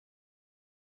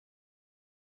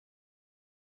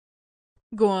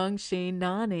Guangxi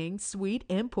Nanning Sweet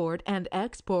Import and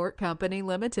Export Company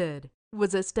Limited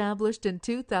was established in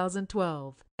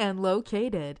 2012 and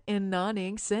located in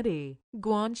Nanning City,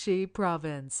 Guangxi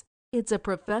Province. It's a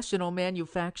professional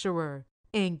manufacturer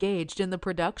engaged in the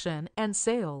production and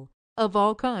sale of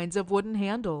all kinds of wooden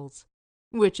handles,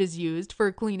 which is used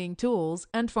for cleaning tools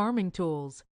and farming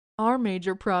tools. Our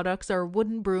major products are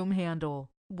wooden broom handle,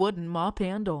 wooden mop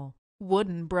handle,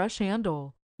 wooden brush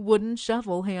handle, wooden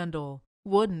shovel handle,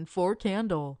 wooden fork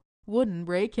handle, wooden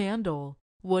rake handle,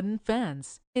 wooden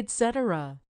fence,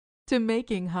 etc. To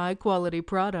making high-quality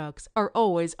products are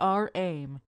always our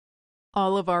aim.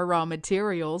 All of our raw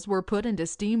materials were put into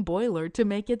steam boiler to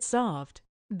make it soft.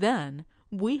 Then,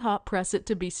 we hot press it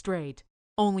to be straight.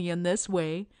 Only in this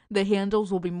way, the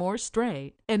handles will be more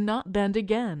straight and not bend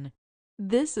again.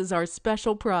 This is our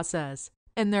special process,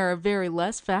 and there are very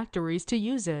less factories to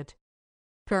use it.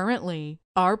 Currently,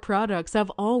 our products have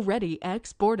already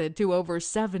exported to over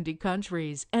 70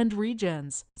 countries and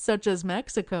regions, such as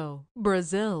Mexico,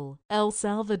 Brazil, El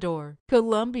Salvador,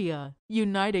 Colombia,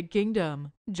 United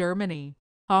Kingdom, Germany,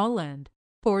 Holland,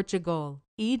 Portugal,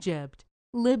 Egypt,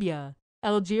 Libya,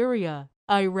 Algeria,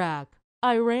 Iraq,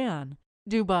 Iran,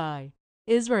 Dubai,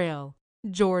 Israel,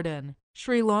 Jordan,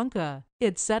 Sri Lanka,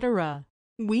 etc.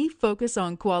 We focus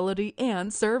on quality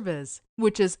and service,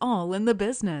 which is all in the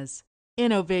business.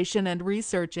 Innovation and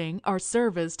researching our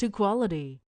service to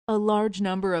quality. A large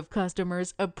number of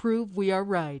customers approve we are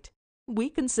right. We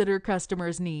consider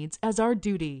customers' needs as our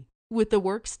duty, with the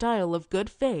work style of good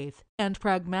faith and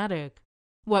pragmatic.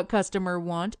 What customer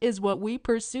want is what we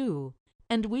pursue,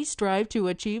 and we strive to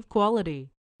achieve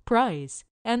quality, price,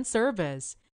 and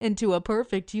service into a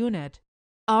perfect unit.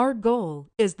 Our goal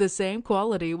is the same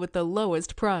quality with the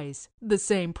lowest price, the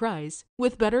same price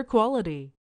with better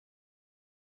quality.